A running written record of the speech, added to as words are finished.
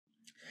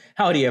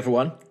Howdy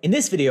everyone. In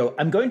this video,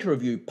 I'm going to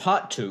review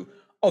part 2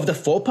 of the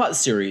 4-part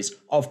series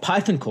of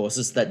Python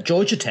courses that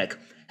Georgia Tech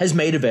has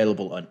made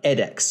available on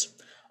edX.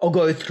 I'll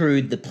go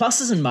through the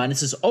pluses and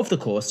minuses of the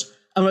course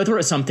and whether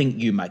it's something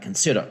you might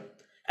consider.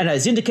 And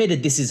as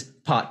indicated, this is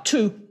part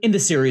 2 in the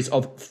series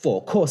of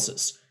 4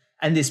 courses.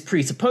 And this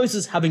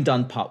presupposes having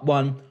done part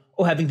 1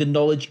 or having the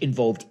knowledge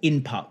involved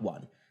in part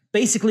 1.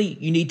 Basically,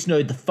 you need to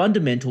know the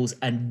fundamentals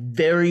and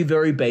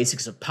very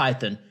basics of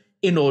Python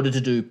in order to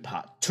do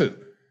part 2.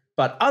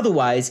 But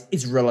otherwise,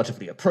 it's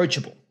relatively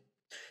approachable.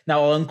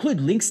 Now, I'll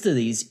include links to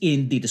these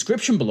in the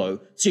description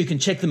below, so you can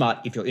check them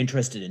out if you're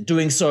interested in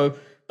doing so.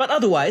 But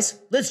otherwise,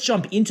 let's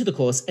jump into the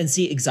course and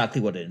see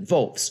exactly what it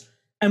involves.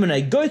 And when I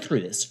go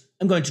through this,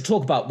 I'm going to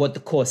talk about what the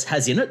course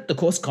has in it, the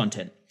course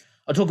content.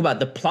 I'll talk about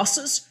the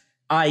pluses,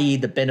 i.e.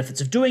 the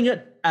benefits of doing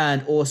it,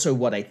 and also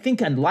what I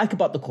think and like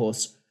about the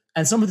course,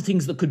 and some of the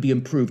things that could be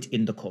improved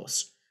in the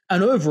course.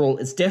 And overall,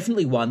 it's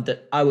definitely one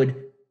that I would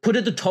put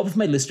at the top of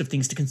my list of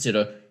things to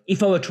consider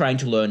if I were trying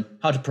to learn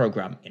how to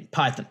program in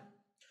Python.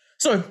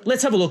 So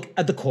let's have a look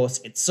at the course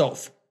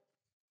itself.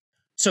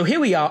 So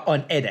here we are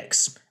on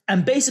edX,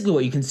 and basically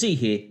what you can see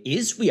here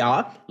is we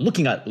are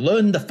looking at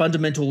Learn the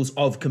Fundamentals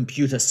of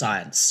Computer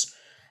Science.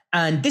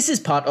 And this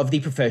is part of the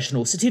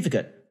professional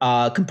certificate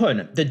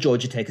component that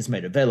Georgia Tech has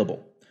made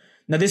available.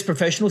 Now this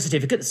professional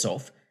certificate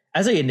itself,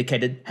 as I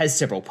indicated, has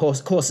several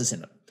courses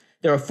in it.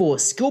 There are 4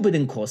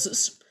 skill-building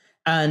courses,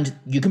 and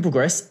you can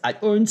progress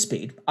at your own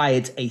speed, i.e.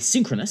 it's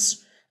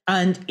asynchronous,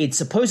 and it's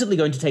supposedly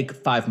going to take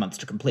 5 months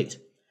to complete.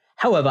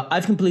 However,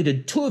 I've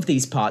completed 2 of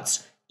these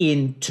parts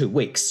in 2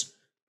 weeks,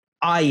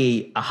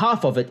 i.e. a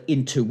half of it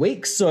in 2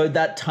 weeks, so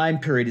that time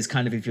period is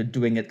kind of, if you're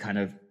doing it, kind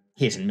of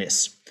hit and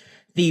miss.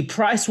 The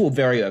price will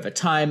vary over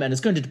time, and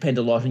it's going to depend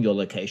a lot on your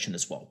location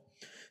as well.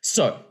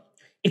 So,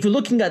 if you're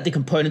looking at the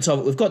components of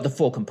it, we've got the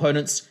 4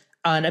 components,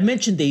 and I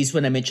mentioned these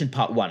when I mentioned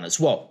part 1 as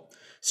well.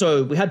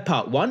 So we had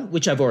part 1,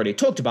 which I've already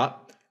talked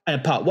about,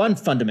 and part 1,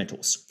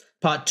 fundamentals.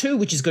 Part 2,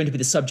 which is going to be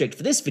the subject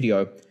for this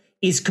video,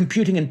 is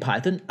computing in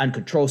Python and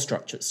control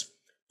structures.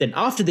 Then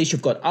after this,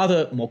 you've got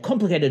other more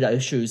complicated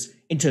issues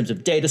in terms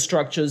of data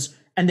structures,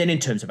 and then in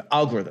terms of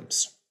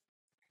algorithms.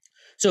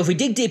 So if we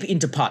dig deep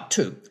into part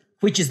 2,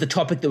 which is the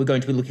topic that we're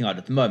going to be looking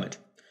at the moment,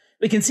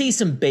 we can see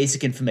some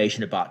basic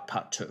information about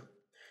part 2.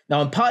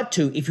 Now in part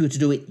 2, if you were to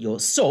do it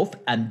yourself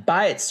and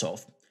by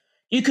itself,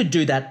 you could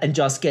do that and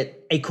just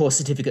get a course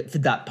certificate for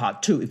that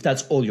part 2 if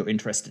that's all you're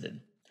interested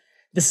in.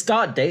 The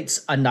start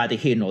dates are neither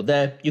here nor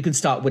there. You can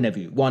start whenever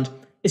you want.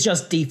 It's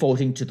just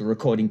defaulting to the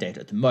recording date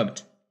at the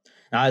moment.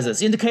 Now, as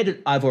it's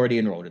indicated, I've already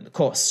enrolled in the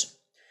course.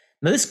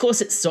 Now, this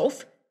course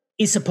itself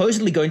is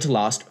supposedly going to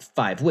last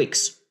 5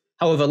 weeks.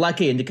 However,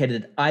 like I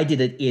indicated, I did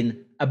it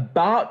in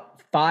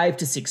about 5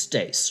 to 6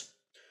 days.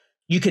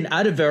 You can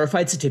add a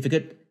verified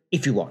certificate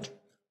if you want.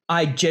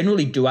 I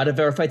generally do add a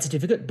verified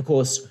certificate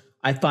because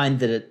I find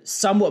that it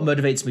somewhat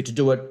motivates me to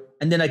do it,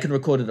 and then I can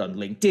record it on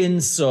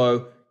LinkedIn,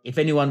 so if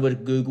anyone were to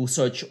Google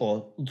search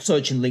or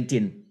search in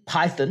LinkedIn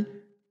Python,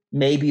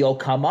 maybe I'll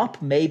come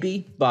up,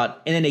 maybe.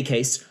 But in any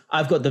case,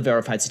 I've got the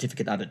verified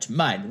certificate added to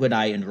mine when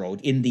I enrolled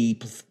in the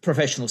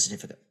professional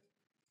certificate.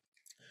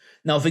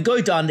 Now, if we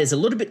go down, there's a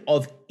little bit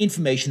of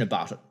information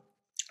about it.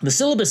 The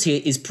syllabus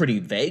here is pretty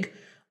vague.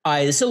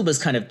 The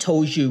syllabus kind of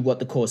tells you what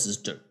the courses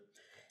do.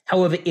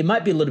 However, it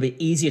might be a little bit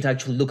easier to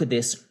actually look at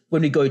this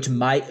when we go to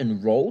my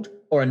enrolled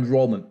or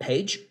enrollment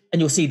page,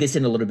 and you'll see this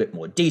in a little bit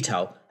more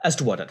detail as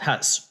to what it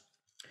has.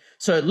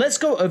 So let's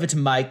go over to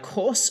my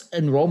course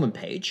enrollment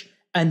page,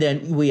 and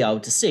then we are able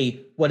to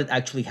see what it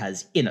actually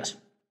has in it.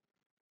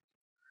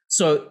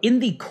 So in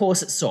the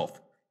course itself,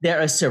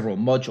 there are several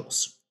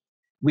modules.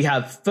 We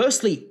have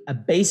firstly a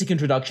basic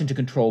introduction to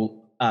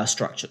control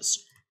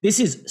structures.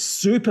 This is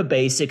super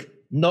basic,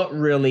 not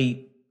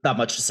really that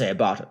much to say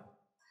about it.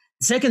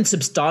 The second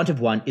substantive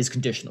one is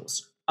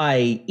conditionals,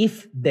 i.e.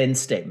 if-then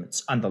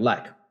statements and the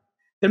like.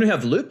 Then we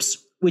have loops,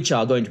 which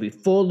are going to be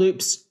for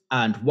loops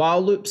and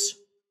while loops.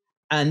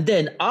 And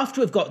then after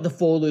we've got the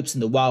for loops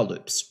and the while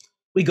loops,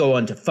 we go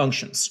on to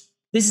functions.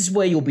 This is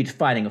where you'll be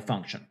defining a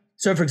function.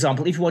 So for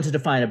example, if you want to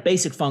define a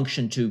basic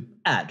function to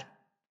add,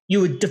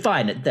 you would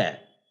define it there.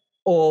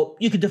 Or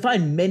you could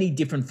define many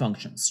different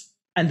functions.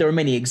 And there are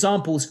many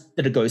examples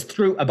that it goes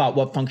through about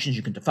what functions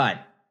you can define.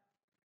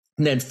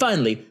 And then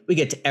finally, we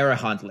get to error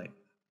handling,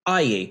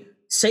 i.e.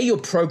 say you're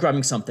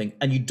programming something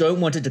and you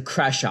don't want it to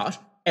crash out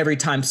every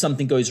time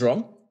something goes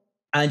wrong,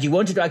 and you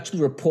want it to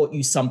actually report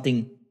you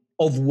something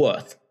of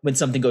worth when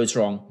something goes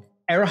wrong.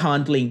 Error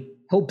handling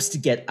helps to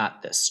get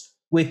at this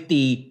with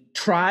the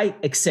try,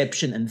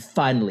 exception, and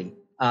finally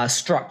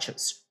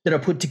structures that are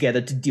put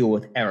together to deal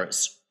with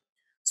errors.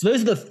 So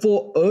those are the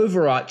 4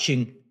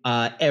 overarching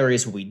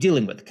areas we'll be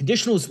dealing with: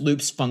 conditionals,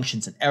 loops,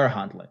 functions, and error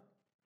handling.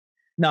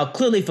 Now,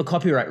 clearly for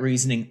copyright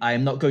reasoning, I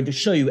am not going to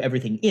show you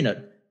everything in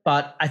it,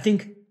 but I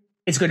think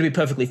it's going to be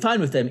perfectly fine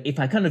with them if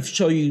I kind of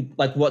show you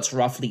like what's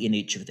roughly in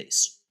each of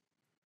these.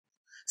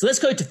 So let's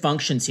go to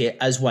functions here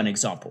as one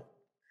example.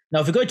 Now,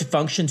 if we go to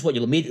functions, what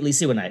you'll immediately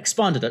see when I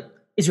expanded it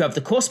is you have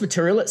the course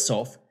material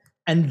itself,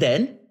 and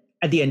then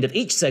at the end of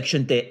each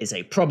section, there is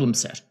a problem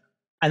set.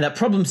 And that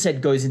problem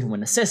set goes into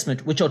an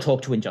assessment, which I'll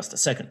talk to in just a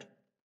second.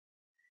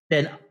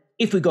 Then,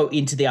 if we go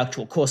into the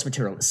actual course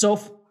material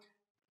itself,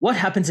 what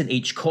happens in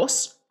each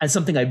course, and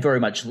something I very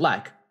much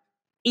like,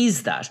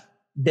 is that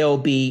there will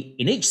be,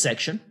 in each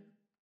section,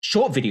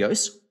 short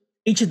videos.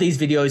 Each of these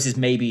videos is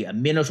maybe a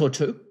minute or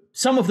two.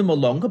 Some of them are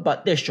longer,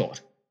 but they're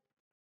short.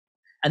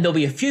 And there'll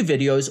be a few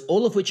videos,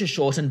 all of which are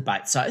short and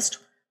bite-sized,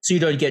 so you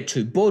don't get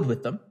too bored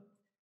with them.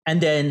 And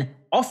then,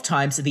 oft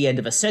times at the end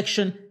of a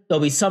section,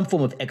 there'll be some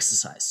form of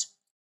exercise.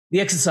 The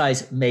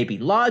exercise may be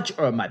large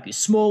or it might be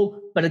small,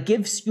 but it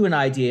gives you an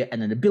idea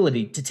and an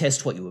ability to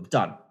test what you have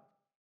done.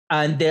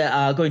 And there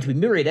are going to be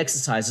myriad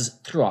exercises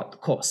throughout the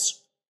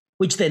course,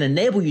 which then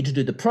enable you to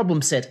do the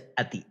problem set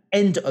at the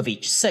end of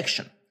each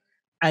section.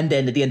 And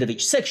then at the end of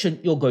each section,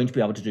 you're going to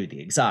be able to do the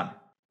exam.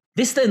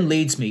 This then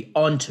leads me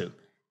on to,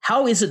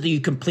 how is it that you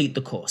complete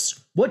the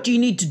course? What do you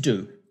need to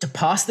do to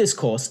pass this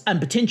course and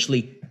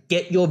potentially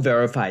get your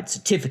verified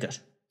certificate?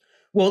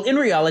 Well, in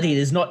reality, it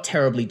is not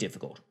terribly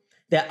difficult.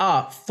 There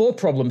are 4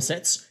 problem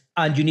sets,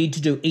 and you need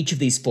to do each of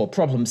these 4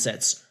 problem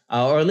sets,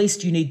 or at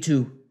least you need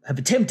to have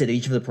attempted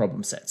each of the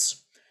problem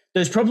sets.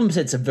 Those problem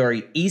sets are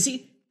very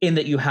easy in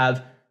that you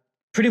have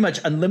pretty much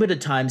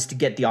unlimited times to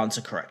get the answer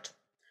correct.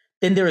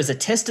 Then there is a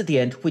test at the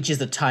end, which is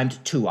the timed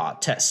 2-hour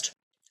test.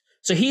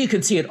 So here you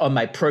can see it on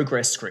my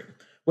progress screen,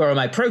 where on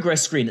my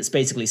progress screen it's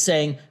basically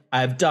saying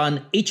I have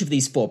done each of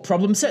these 4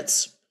 problem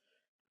sets,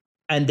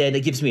 and then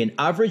it gives me an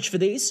average for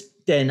these,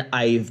 then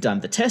I've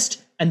done the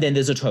test, and then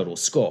there's a total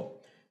score.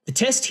 The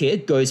test here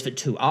goes for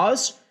 2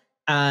 hours,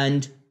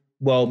 and,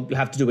 well, you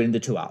have to do it in the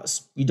 2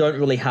 hours. You don't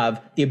really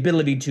have the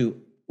ability to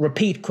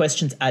repeat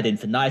questions ad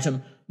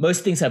infinitum.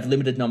 Most things have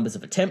limited numbers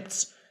of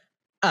attempts,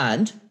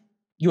 and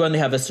you only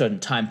have a certain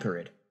time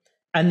period.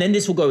 And then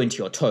this will go into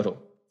your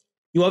total.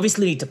 You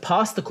obviously need to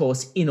pass the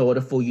course in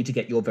order for you to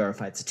get your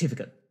verified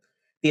certificate.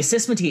 The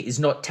assessment here is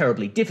not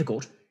terribly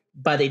difficult,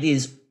 but it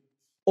is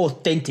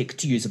authentic,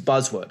 to use a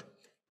buzzword,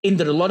 in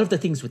that a lot of the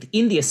things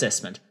within the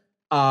assessment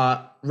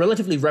are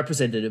relatively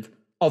representative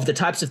of the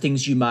types of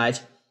things you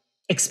might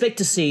expect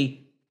to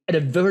see at a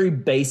very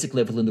basic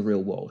level in the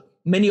real world.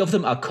 Many of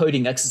them are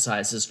coding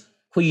exercises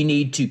where you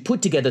need to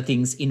put together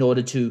things in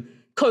order to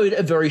code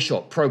a very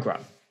short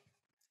program.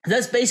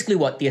 That's basically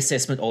what the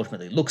assessment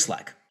ultimately looks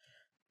like.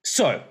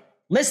 So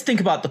let's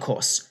think about the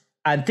course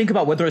and think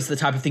about whether it's the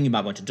type of thing you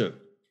might want to do.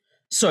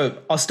 So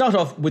I'll start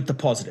off with the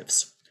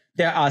positives.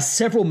 There are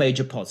several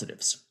major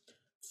positives.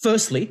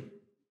 Firstly,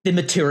 the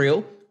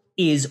material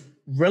is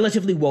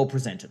relatively well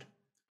presented.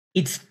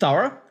 It's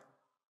thorough.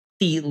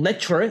 The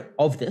lecturer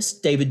of this,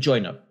 David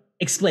Joyner,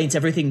 explains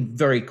everything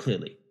very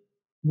clearly,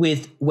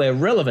 with, where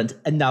relevant,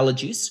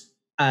 analogies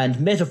and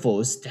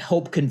metaphors to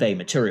help convey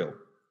material.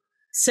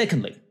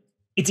 Secondly,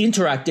 it's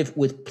interactive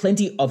with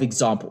plenty of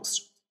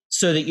examples,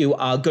 so that you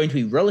are going to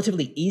be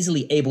relatively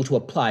easily able to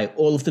apply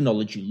all of the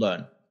knowledge you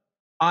learn,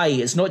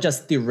 i.e., it's not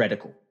just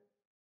theoretical.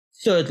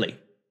 Thirdly,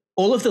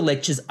 all of the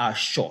lectures are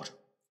short.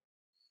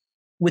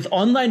 With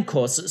online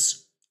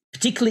courses,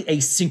 particularly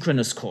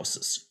asynchronous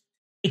courses,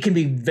 it can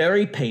be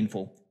very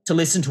painful to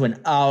listen to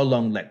an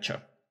hour-long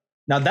lecture.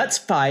 Now that's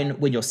fine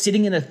when you're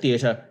sitting in a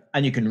theater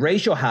and you can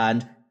raise your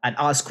hand and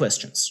ask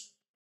questions,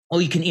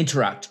 or you can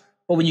interact.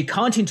 But when you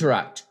can't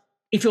interact,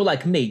 if you're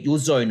like me, you'll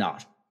zone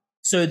out.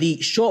 So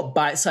the short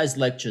bite-sized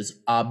lectures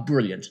are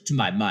brilliant to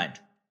my mind.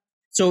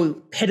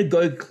 So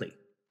pedagogically,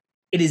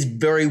 it is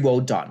very well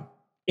done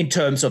in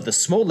terms of the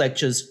small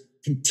lectures,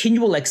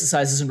 continual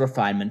exercises and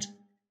refinement,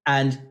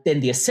 and then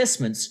the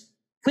assessments,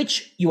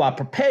 which you are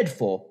prepared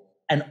for,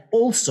 and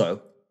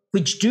also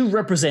which do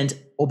represent,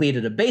 albeit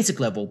at a basic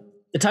level,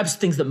 the types of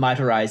things that might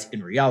arise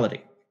in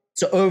reality.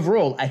 So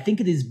overall, I think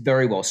it is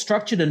very well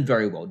structured and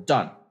very well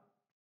done.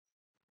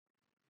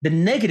 The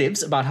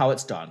negatives about how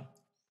it's done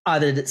are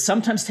that it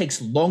sometimes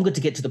takes longer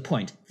to get to the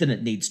point than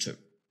it needs to,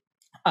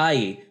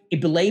 i.e.,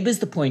 it belabors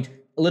the point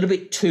a little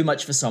bit too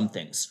much for some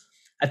things.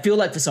 I feel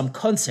like for some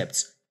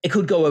concepts, it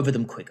could go over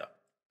them quicker.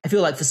 I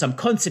feel like for some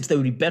concepts, they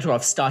would be better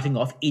off starting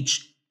off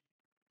each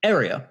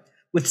area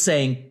with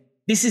saying,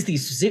 this is the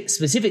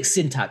specific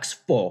syntax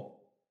for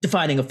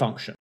defining a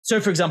function. So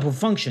for example, for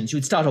functions, you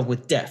would start off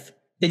with def,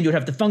 then you'd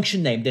have the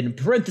function name, then in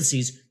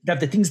parentheses, you'd have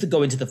the things that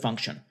go into the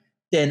function.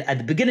 Then at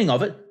the beginning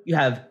of it, you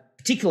have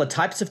particular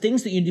types of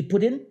things that you need to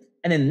put in,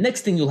 and then the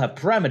next thing you'll have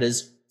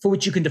parameters for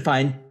which you can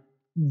define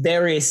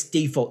various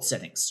default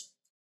settings.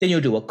 Then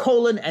you'll do a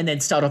colon and then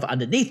start off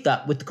underneath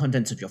that with the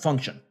contents of your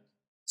function.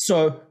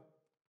 So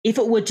if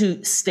it were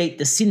to state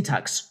the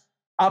syntax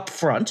up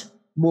front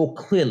more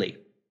clearly,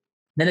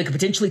 then it could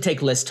potentially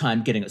take less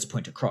time getting its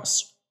point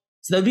across.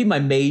 So that would be my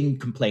main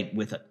complaint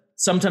with it.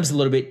 Sometimes a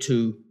little bit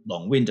too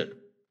long-winded.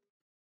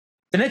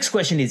 The next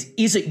question is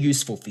it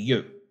useful for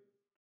you?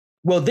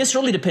 Well, this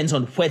really depends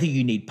on whether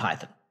you need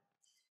Python.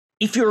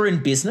 If you're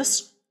in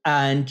business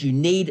and you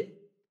need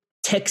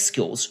tech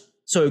skills,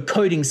 so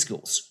coding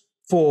skills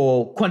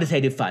for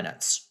quantitative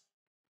finance,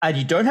 and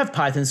you don't have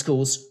Python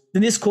skills,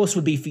 then this course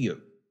would be for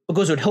you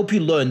because it would help you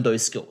learn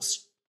those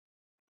skills.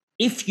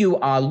 If you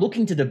are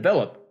looking to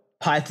develop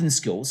Python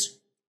skills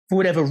for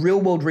whatever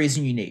real-world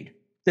reason you need,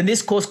 then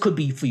this course could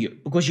be for you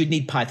because you'd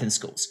need Python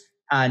skills.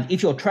 And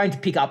if you're trying to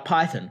pick up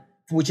Python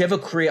for whichever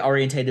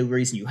career-oriented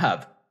reason you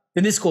have,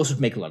 then this course would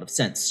make a lot of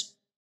sense.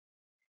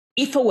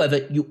 If,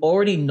 however, you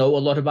already know a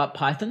lot about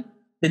Python,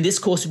 then this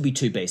course would be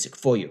too basic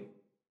for you.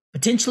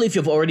 Potentially, if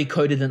you've already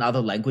coded in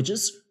other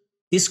languages,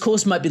 this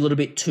course might be a little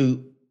bit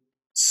too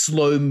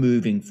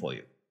slow-moving for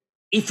you.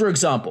 If, for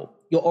example,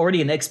 you're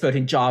already an expert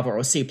in Java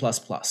or C++,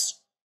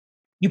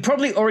 you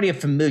probably already are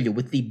familiar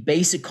with the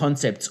basic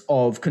concepts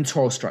of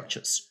control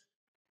structures.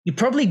 You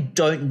probably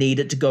don't need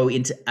it to go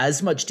into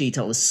as much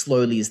detail as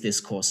slowly as this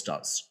course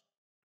does.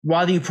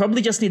 Rather, you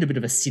probably just need a bit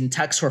of a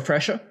syntax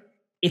refresher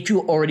if you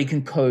already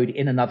can code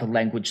in another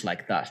language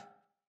like that.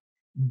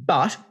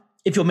 But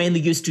if you're mainly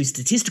used to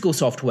statistical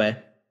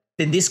software,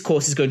 then this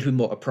course is going to be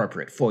more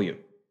appropriate for you.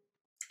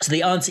 So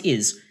the answer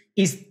is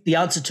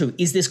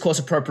this course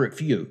appropriate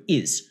for you?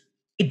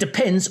 It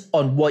depends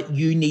on what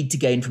you need to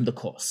gain from the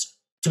course,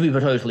 to be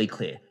totally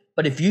clear.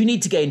 But if you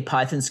need to gain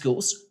Python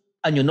skills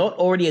and you're not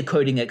already a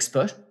coding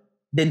expert,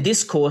 then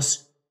this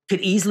course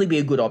could easily be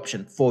a good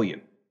option for you.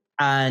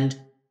 And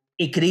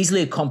it could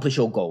easily accomplish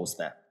your goals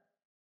there.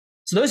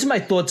 So those are my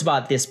thoughts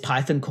about this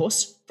Python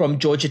course from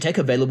Georgia Tech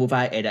available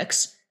via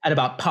edX and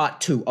about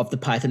part 2 of the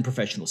Python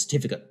Professional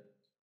Certificate.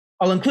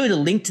 I'll include a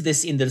link to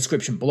this in the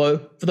description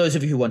below for those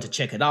of you who want to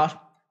check it out.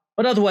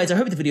 But otherwise, I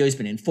hope the video has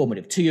been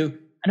informative to you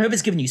and I hope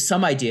it's given you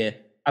some idea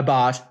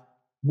about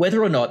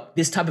whether or not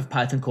this type of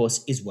Python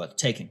course is worth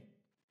taking.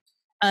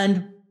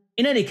 And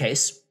in any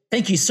case,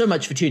 thank you so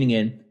much for tuning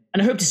in,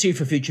 and I hope to see you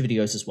for future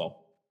videos as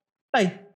well. Bye.